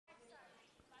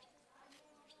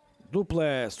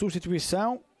dupla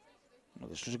substituição. Uma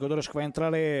das jogadoras que vai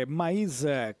entrar é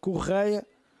Maísa, Correia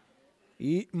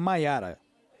e Maiara.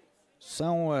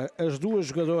 São as duas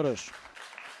jogadoras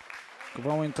que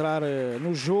vão entrar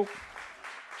no jogo.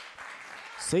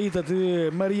 Saída de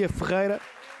Maria Ferreira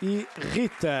e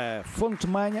Rita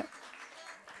Fontemanha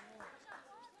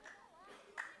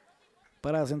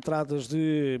para as entradas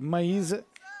de Maísa.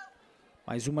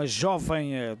 Mais uma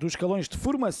jovem dos escalões de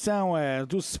formação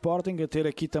do Sporting, a ter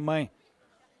aqui também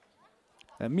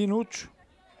minutos.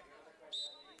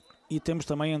 E temos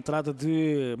também a entrada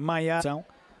de Maiara.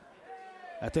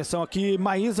 Atenção aqui,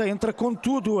 Maísa entra com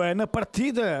tudo na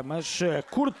partida, mas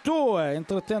cortou,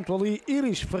 entretanto, ali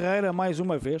Iris Ferreira mais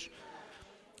uma vez.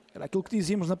 Era aquilo que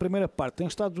dizíamos na primeira parte, tem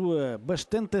estado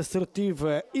bastante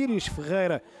assertiva Iris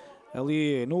Ferreira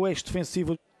ali no eixo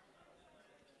defensivo.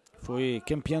 Foi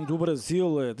campeã do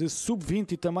Brasil de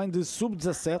sub-20 e também de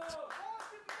sub-17.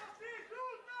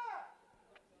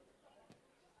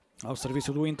 Ao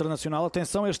serviço do Internacional,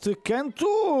 atenção, este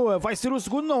canto vai ser o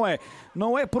segundo, não é?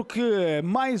 Não é, porque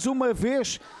mais uma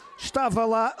vez estava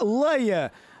lá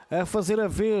Leia a fazer a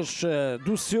vez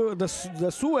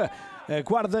da sua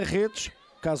guarda-redes,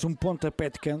 caso um pontapé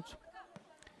de canto.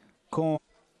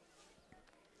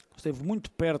 Esteve muito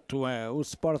perto o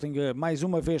Sporting mais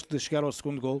uma vez de chegar ao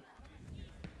segundo gol.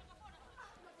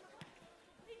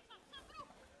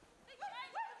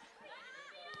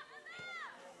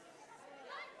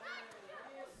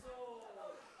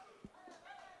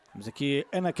 Temos aqui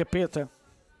Ana Capeta.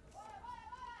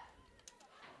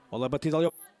 Bola batida ali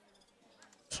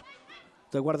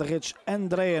da guarda-redes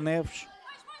Andréa Neves.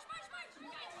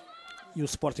 E o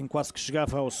Sporting quase que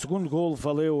chegava ao segundo golo.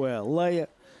 Valeu a Leia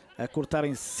a cortar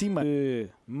em cima de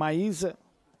Maísa.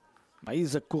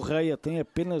 Maísa Correia tem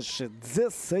apenas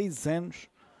 16 anos.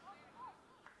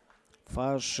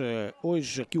 Faz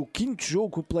hoje aqui o quinto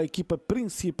jogo pela equipa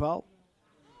principal.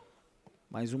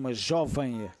 Mais uma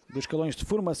jovem dos escalões de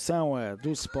formação do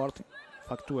Sporting. De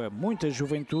facto, muita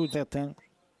juventude, 7 anos.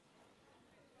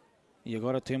 E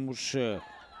agora temos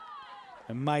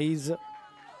a Maísa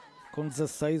com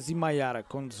 16 e Maiara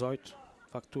com 18.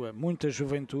 De facto, muita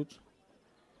juventude.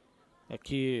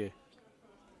 Aqui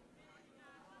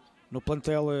no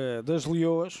plantel das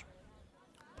Leoas.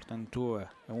 Portanto,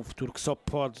 é um futuro que só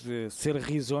pode ser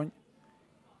risonho.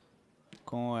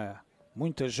 Com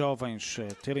muitas jovens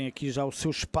terem aqui já o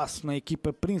seu espaço na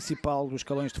equipa principal dos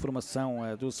escalões de formação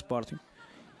do Sporting.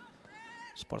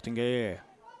 O Sporting é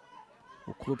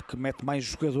o clube que mete mais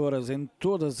jogadoras em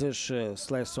todas as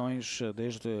seleções,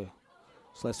 desde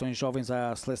seleções jovens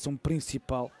à seleção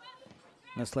principal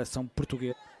na seleção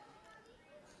portuguesa.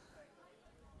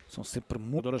 São sempre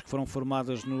jogadoras que foram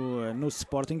formadas no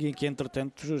Sporting e que,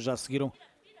 entretanto, já seguiram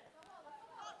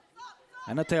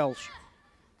Ana Teles.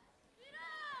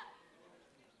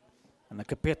 Ana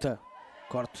Capeta,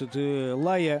 corte de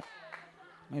Leia.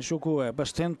 Um jogo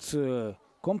bastante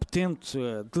competente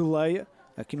de Leia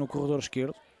aqui no corredor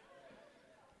esquerdo.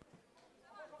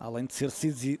 Além de ser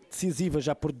decisiva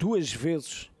já por 2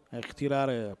 vezes a retirar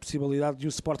a possibilidade de o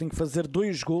Sporting fazer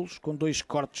 2 golos com 2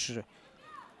 cortes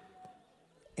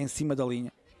em cima da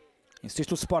linha.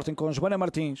 Insiste o Sporting com Joana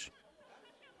Martins.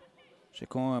 Já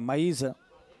com a Maísa.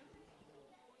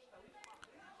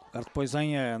 Colocar depois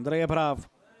em Andréa Bravo.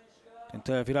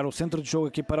 Tenta virar o centro de jogo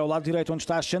aqui para o lado direito, onde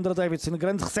está a Sandra Davidson.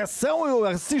 Grande recepção,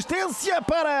 assistência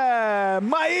para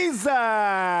Maísa.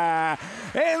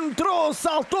 Entrou,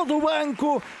 saltou do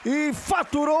banco e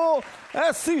faturou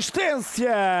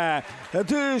assistência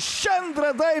de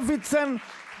Sandra Davidson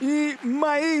e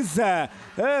Maísa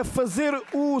a fazer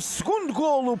o segundo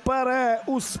golo para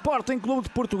o Sporting Clube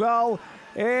de Portugal.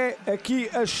 É aqui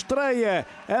a estreia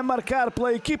a marcar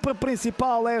pela equipa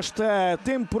principal esta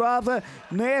temporada.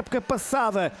 Na época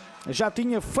passada já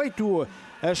tinha feito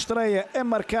a estreia a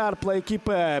marcar pela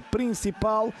equipa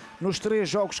principal. Nos 3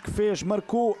 jogos que fez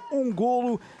marcou 1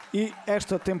 golo e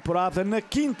esta temporada, na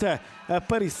 5ª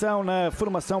aparição na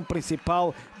formação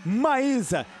principal,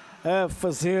 Maísa a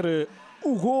fazer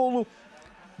o golo.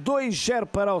 2-0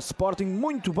 para o Sporting,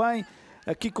 muito bem.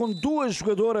 Aqui com 2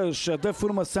 jogadoras da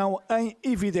formação em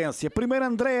evidência. Primeiro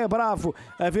Andréa Bravo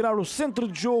a virar o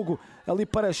centro de jogo ali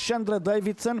para Sandra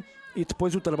Davidson. E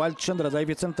depois o trabalho de Sandra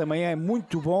Davidson também é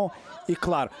muito bom. E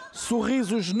claro,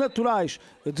 sorrisos naturais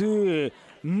de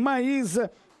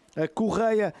Maísa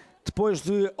Correia, depois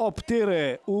de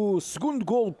obter o segundo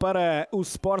golo para o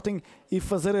Sporting e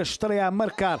fazer a estreia a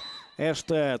marcar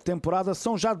esta temporada.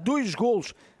 São já 2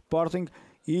 golos Sporting.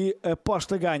 E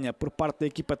aposta ganha por parte da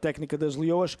equipa técnica das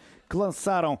Leoas, que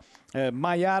lançaram a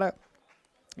Maiara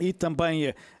e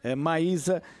também a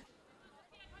Maísa.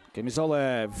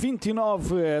 Camisola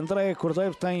 29, André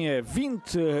Cordeiro tem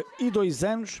 22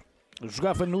 anos.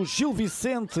 Jogava no Gil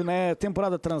Vicente na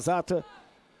temporada transata.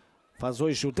 Faz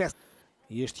hoje o 10º.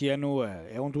 E este ano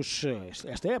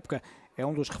esta época é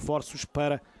um dos reforços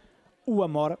para o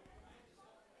Amora.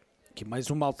 Aqui mais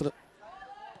uma altura.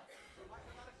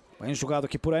 Bem jogado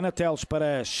aqui por Ana Teles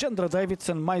para Chandra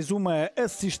Davidson. Mais uma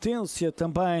assistência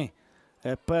também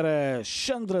para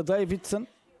Chandra Davidson.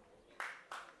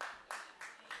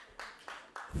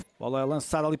 Bola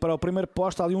lançada ali para o primeiro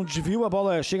posto. Ali um desvio. A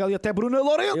bola chega ali até Bruna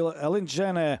Lourenço.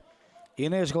 Alentejana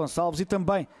Inês Gonçalves e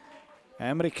também a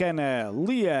americana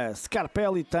Lia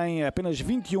Scarpelli. Tem apenas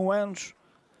 21 anos.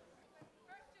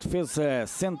 Defesa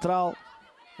central.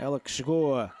 Ela que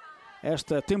chegou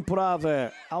esta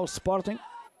temporada ao Sporting.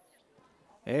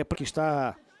 É porque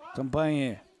está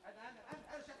também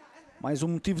mais um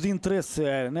motivo de interesse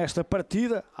nesta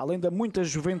partida. Além da muita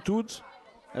juventude.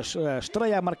 A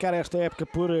estreia a marcar esta época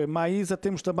por Maísa.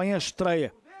 Temos também a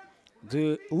estreia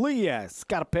de Lia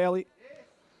Scarpelli.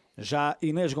 Já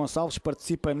Inês Gonçalves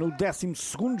participa no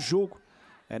 12º jogo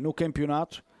no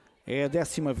campeonato. É a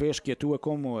 10ª vez que atua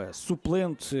como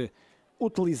suplente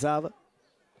utilizada.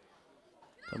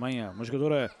 Também é uma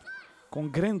jogadora com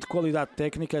grande qualidade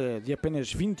técnica, de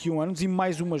apenas 21 anos. E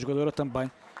mais uma jogadora também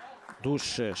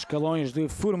dos escalões de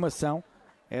formação.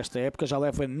 Esta época já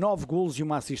leva 9 golos e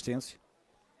uma assistência.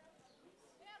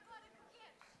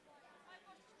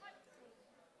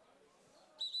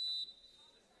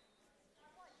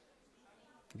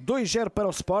 Dois 0 para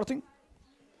o Sporting,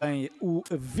 tem o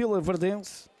Vila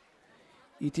Verdense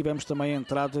e tivemos também a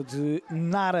entrada de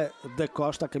Nara da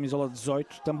Costa, a camisola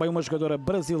 18, também uma jogadora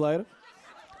brasileira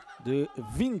de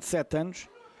 27 anos,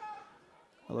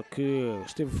 ela que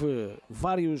esteve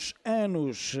vários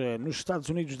anos nos Estados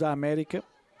Unidos da América,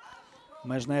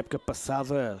 mas na época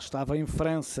passada estava em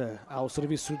França ao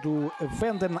serviço do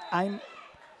Vendenheim,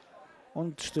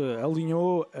 onde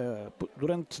alinhou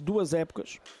durante 2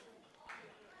 épocas.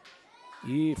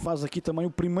 E faz aqui também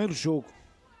o primeiro jogo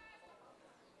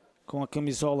com a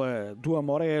camisola do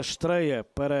Amora. É a estreia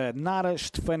para Nara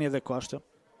Estefânia da Costa,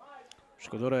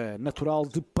 jogadora natural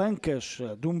de Pancas,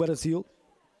 do Brasil.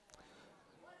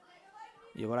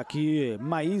 E agora aqui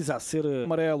Maísa a ser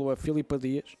amarelo a Filipa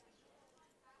Dias.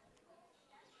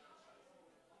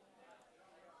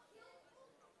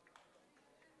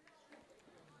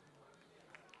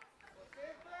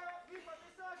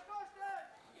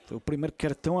 Foi o primeiro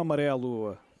cartão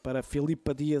amarelo para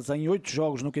Filipa Dias em 8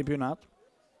 jogos no campeonato.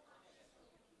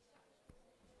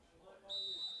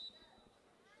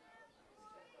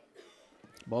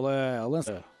 Bola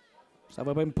lança.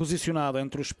 Estava bem posicionada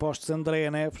entre os postos Andréa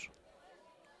Neves.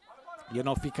 E a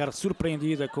não ficar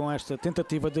surpreendida com esta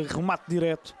tentativa de remate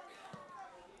direto.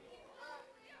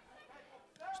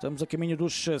 Estamos a caminho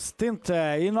dos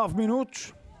 79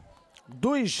 minutos.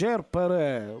 2-0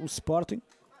 para o Sporting.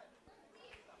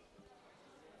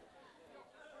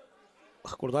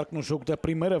 Recordar que no jogo da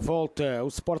primeira volta o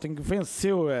Sporting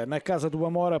venceu na casa do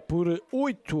Amora por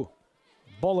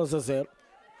 8-0.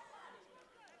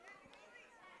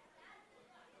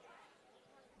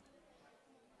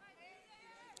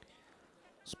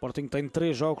 O Sporting tem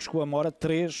 3 jogos com o Amora,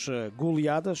 3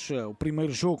 goleadas. O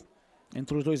primeiro jogo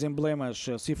entre os dois emblemas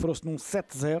cifrou-se num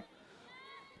 7-0.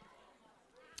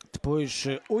 Depois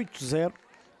 8-0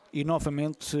 e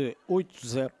novamente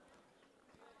 8-0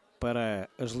 para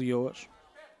as Leoas.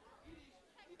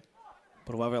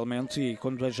 Provavelmente, e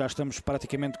quando já estamos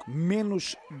praticamente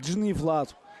menos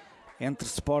desnivelado entre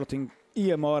Sporting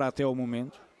e Amora até o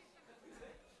momento.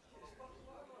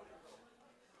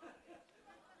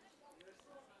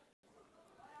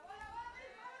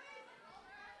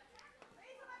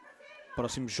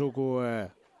 Próximo jogo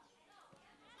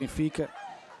Benfica.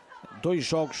 2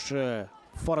 jogos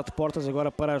fora de portas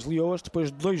agora para as Leoas,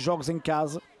 depois de 2 jogos em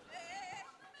casa.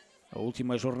 A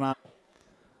última jornada.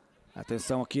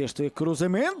 Atenção aqui a este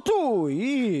cruzamento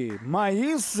e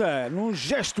Maísa, num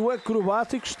gesto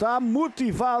acrobático, está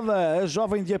motivada a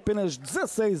jovem de apenas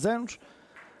 16 anos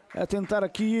a tentar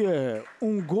aqui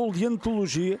um gol de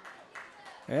antologia.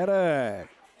 Era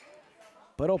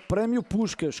para o prémio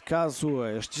Puskás, caso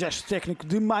este gesto técnico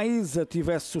de Maísa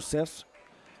tivesse sucesso.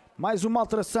 Mais uma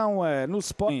alteração no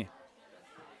Sporting,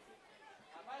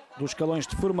 dos escalões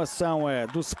de formação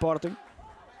do Sporting.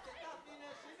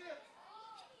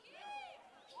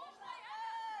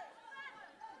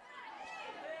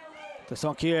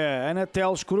 Atenção aqui a Ana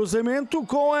Teles, cruzamento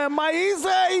com a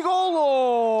Maísa e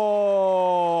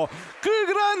golo! Que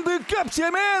grande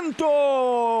cabeceamento!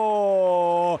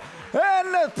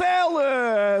 Ana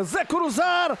Teles a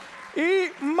cruzar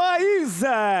e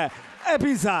Maísa a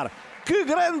pisar. Que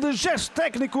grande gesto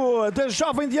técnico da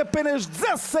jovem de apenas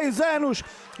 16 anos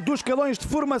dos escalões de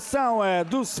formação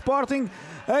do Sporting.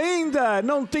 Ainda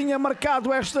não tinha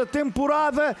marcado esta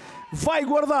temporada. Vai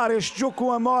guardar este jogo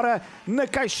com a Amora na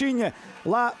caixinha,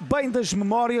 lá bem das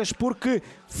memórias, porque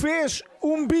fez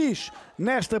um bis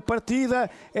nesta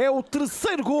partida. É o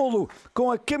terceiro golo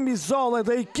com a camisola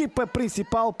da equipa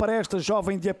principal para esta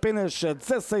jovem de apenas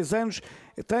 16 anos.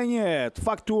 Tem, de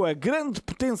facto, a grande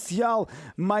potencial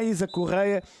Maísa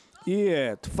Correia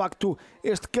e, de facto,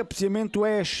 este cabeceamento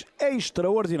é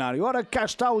extraordinário. Ora, cá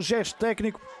está o gesto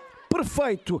técnico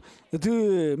perfeito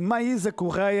de Maísa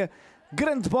Correia.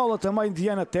 Grande bola também de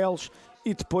Ana Teles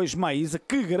e depois Maísa.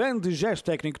 Que grande gesto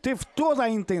técnico. Teve toda a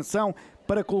intenção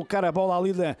para colocar a bola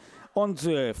ali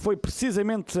onde foi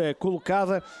precisamente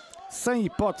colocada, sem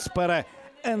hipótese para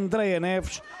Andreia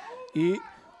Neves, e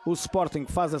o Sporting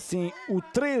faz assim o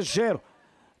 3-0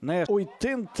 nas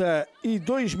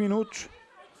 82 minutos.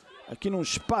 Aqui num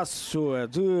espaço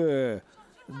de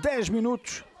 10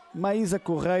 minutos, Maísa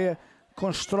Correia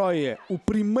constrói o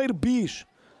primeiro bis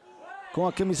com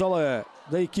a camisola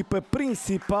da equipa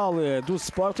principal do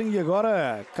Sporting. E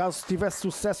agora, caso tivesse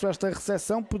sucesso esta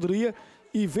recepção, poderia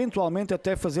eventualmente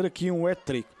até fazer aqui um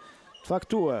hat-trick. De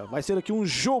facto, vai ser aqui um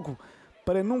jogo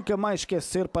para nunca mais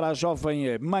esquecer para a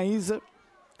jovem Maísa,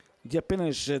 de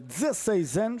apenas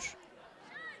 16 anos.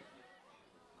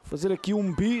 Fazer aqui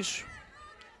um bis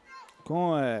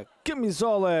com a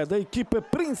camisola da equipa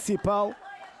principal.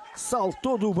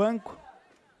 Saltou do banco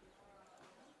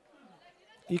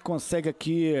e consegue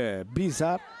aqui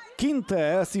bisar.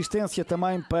 Quinta assistência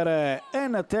também para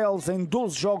Ana Teles em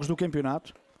 12 jogos do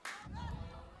campeonato.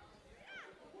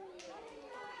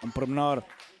 Um pormenor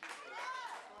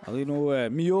ali no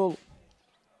miolo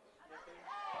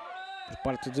por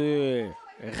parte de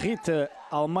Rita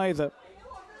Almeida,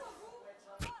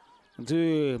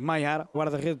 de Maiara,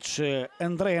 guarda-redes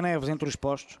Andreia Neves entre os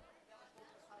postos.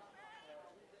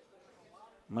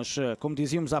 Mas como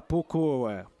dizíamos há pouco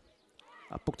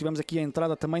tivemos aqui a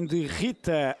entrada também de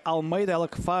Rita Almeida, ela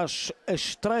que faz a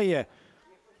estreia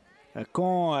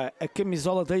com a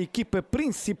camisola da equipa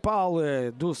principal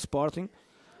do Sporting.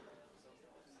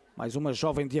 Mais uma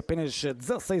jovem de apenas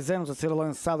 16 anos a ser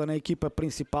lançada na equipa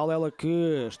principal. Ela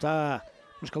que está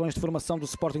nos escalões de formação do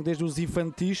Sporting desde os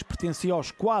infantis, pertencia aos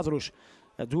quadros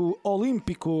do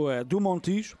Olímpico do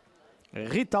Montijo.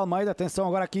 Rita Almeida, atenção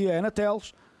agora aqui a Ana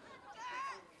Teles.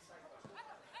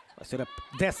 Vai ser a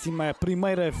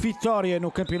 11ª vitória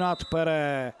no campeonato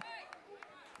para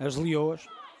as Leoas.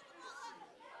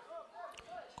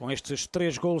 Com estes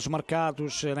 3 golos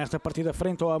marcados nesta partida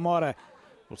frente ao Amora,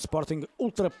 o Sporting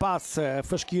ultrapassa a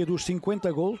fasquia dos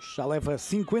 50 golos, já leva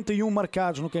 51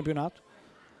 marcados no campeonato.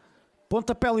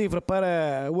 Pontapé livre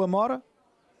para o Amora.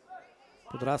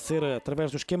 Poderá ser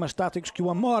através dos esquemas táticos que o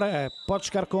Amora pode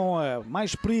chegar com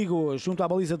mais perigo junto à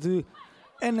baliza de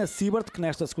Ana Sibert, que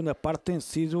nesta segunda parte tem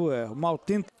sido uma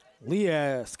autêntica.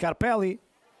 Lia Scarpelli.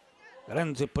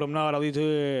 Grande pormenor ali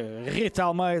de Rita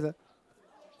Almeida.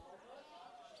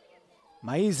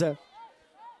 Maísa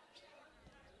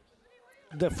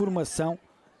da formação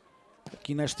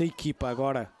aqui nesta equipa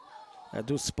agora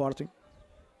do Sporting.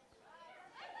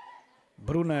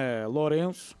 Bruna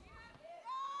Lourenço,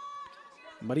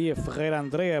 Maria Ferreira,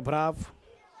 Andreia Bravo,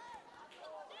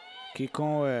 aqui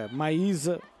com a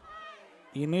Maísa,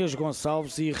 Inês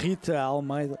Gonçalves e Rita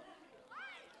Almeida.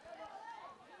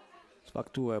 De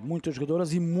facto, muitas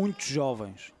jogadoras e muitos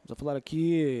jovens. Vamos a falar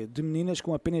aqui de meninas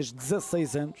com apenas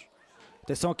 16 anos.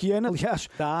 Atenção aqui, Ana, aliás,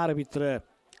 da árbitra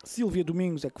Silvia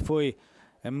Domingos é que foi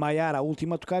a Maiara a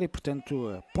última a tocar e,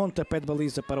 portanto, pontapé de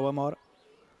baliza para o Amora.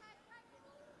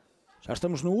 Já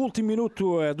estamos no último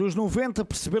minuto dos 90,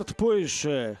 perceber depois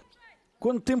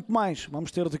quanto tempo mais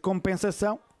vamos ter de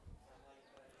compensação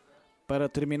para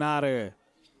terminar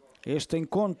este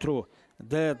encontro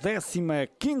da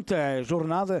 15ª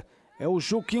jornada. É o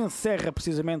jogo que encerra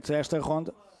precisamente esta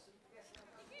ronda.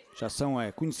 Já são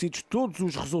conhecidos todos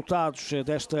os resultados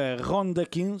desta ronda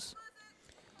 15.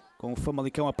 Com o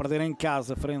Famalicão a perder em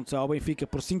casa frente ao Benfica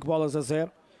por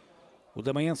 5-0. O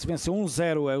Damaense venceu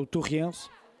 1-0 o Torriense.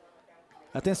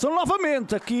 Atenção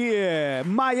novamente aqui,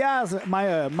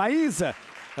 Maísa,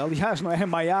 aliás não é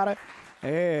Maiara,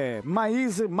 é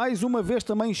Maísa, mais uma vez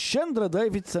também Chandra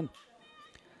Davidson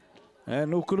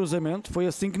no cruzamento. Foi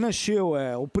assim que nasceu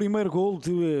o primeiro gol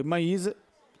de Maísa,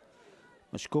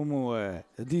 mas como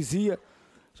dizia,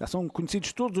 já são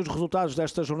conhecidos todos os resultados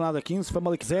desta jornada 15,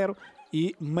 Famalicão 0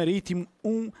 e Marítimo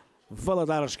 1,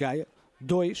 Valadares Gaia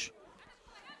 2.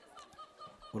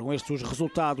 Foram estes os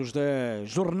resultados da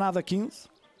jornada 15.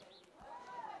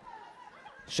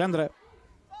 Chandra.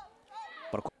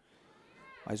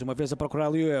 Mais uma vez a procurar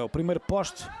ali o primeiro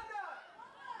poste.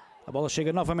 A bola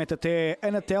chega novamente até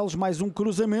Ana Teles, mais um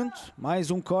cruzamento, mais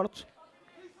um corte.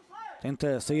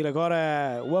 Tenta sair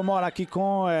agora o Amora aqui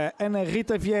com a Ana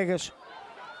Rita Viegas.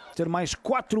 Ter mais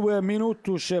 4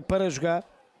 minutos para jogar.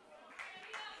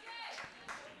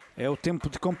 É o tempo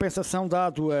de compensação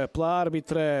dado pela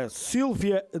árbitra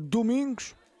Sílvia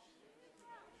Domingos.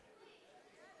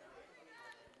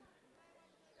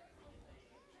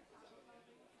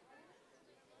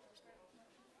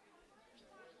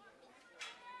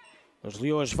 Os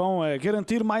Leões vão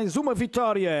garantir mais uma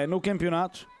vitória no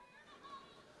campeonato.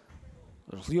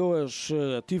 Os Leões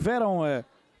tiveram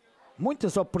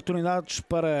muitas oportunidades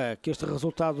para que este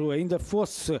resultado ainda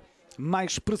fosse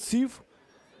mais expressivo,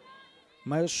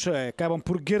 mas acabam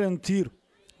por garantir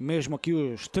mesmo aqui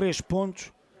os 3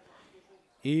 pontos.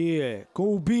 E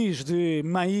com o bis de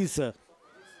Maísa,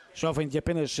 jovem de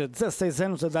apenas 16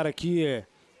 anos, a dar aqui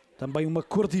também uma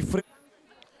cor diferente.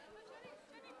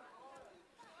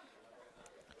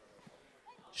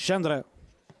 Xandra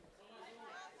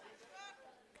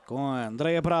com a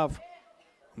Andreia Bravo.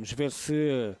 Vamos ver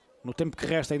se no tempo que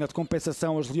resta ainda de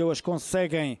compensação os Leões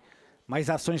conseguem mais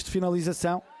ações de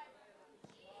finalização.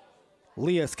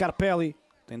 Lia Scarpelli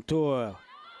tentou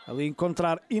ali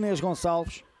encontrar Inês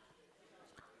Gonçalves.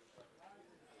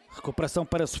 Recuperação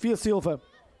para Sofia Silva.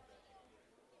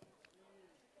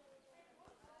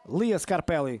 Lia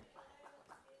Scarpelli.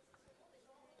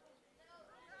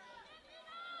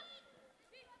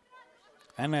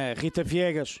 Ana Rita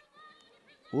Viegas.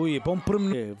 Ui, bom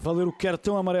pormenor. Valer o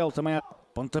cartão amarelo também.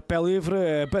 Pontapé livre,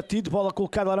 batido, bola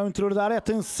colocada lá no interior da área.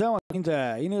 Atenção,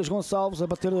 ainda Inês Gonçalves a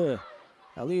bater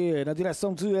ali na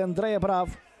direção de Andreia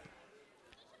Bravo.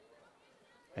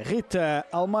 Rita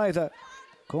Almeida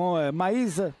com a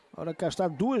Maísa. Ora, cá está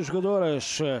 2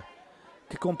 jogadoras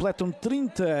que completam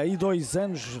 32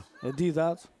 anos de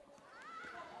idade.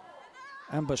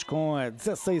 Ambas com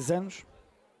 16 anos.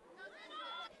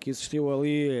 Que existiu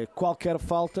ali qualquer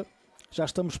falta. Já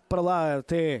estamos para lá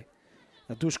até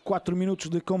dos 4 minutos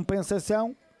de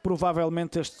compensação.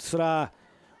 Provavelmente este será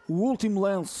o último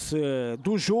lance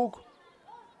do jogo.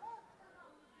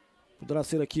 Poderá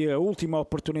ser aqui a última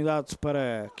oportunidade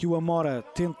para que o Amora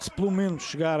tente pelo menos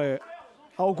chegar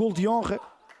ao gol de honra.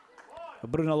 A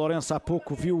Bruna Lourenço há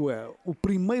pouco viu o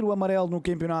primeiro amarelo no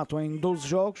campeonato em 12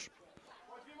 jogos.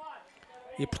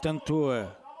 E portanto,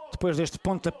 depois deste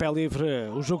pontapé livre,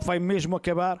 o jogo vai mesmo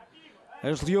acabar.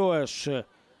 As Leoas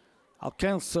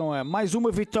alcançam mais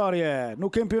uma vitória no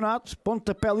campeonato.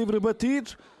 Pontapé livre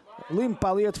batido.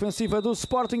 Limpa ali a defensiva do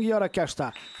Sporting e ora cá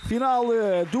está. Final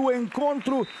do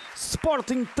encontro.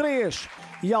 Sporting 3.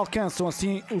 E alcançam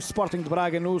assim o Sporting de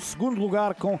Braga no segundo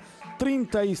lugar com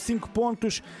 35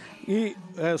 pontos. E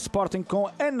Sporting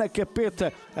com Ana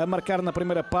Capeta a marcar na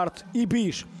primeira parte e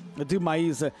bis de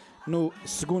Maísa no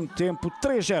segundo tempo.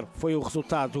 3-0 foi o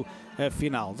resultado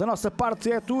final. Da nossa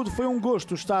parte é tudo. Foi um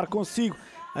gosto estar consigo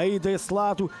aí desse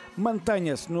lado.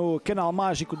 Mantenha-se no canal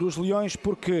mágico dos Leões,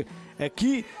 porque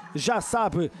aqui, já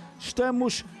sabe,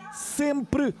 estamos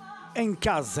sempre em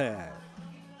casa.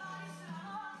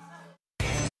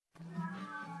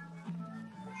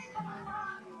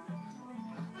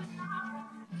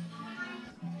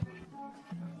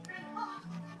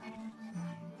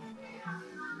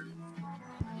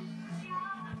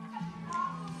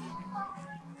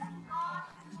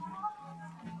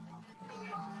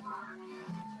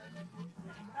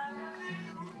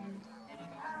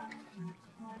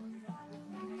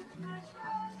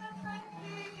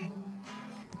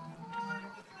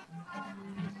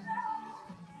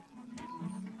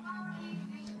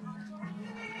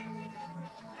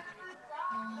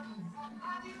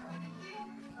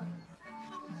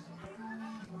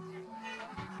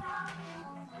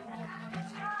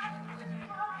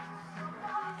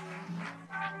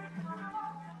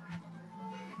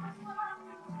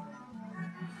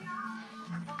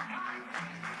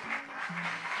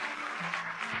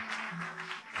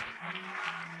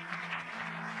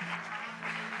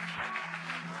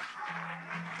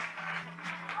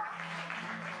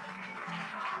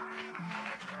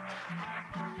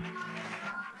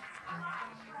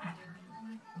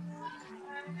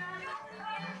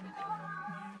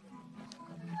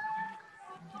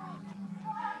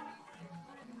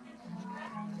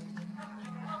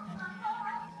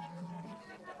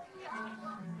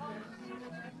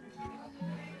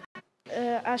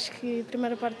 Acho que a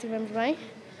primeira parte tivemos bem.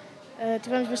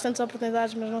 Tivemos bastantes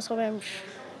oportunidades, mas não soubemos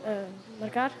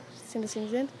marcar, sendo assim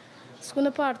dizendo.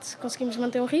 Segunda parte, conseguimos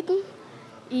manter o ritmo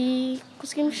e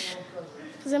conseguimos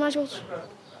fazer mais golos.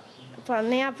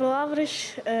 Nem há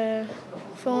palavras,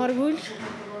 foi um orgulho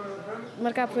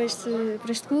marcar por este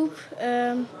clube.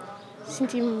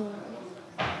 Senti-me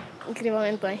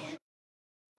incrivelmente bem.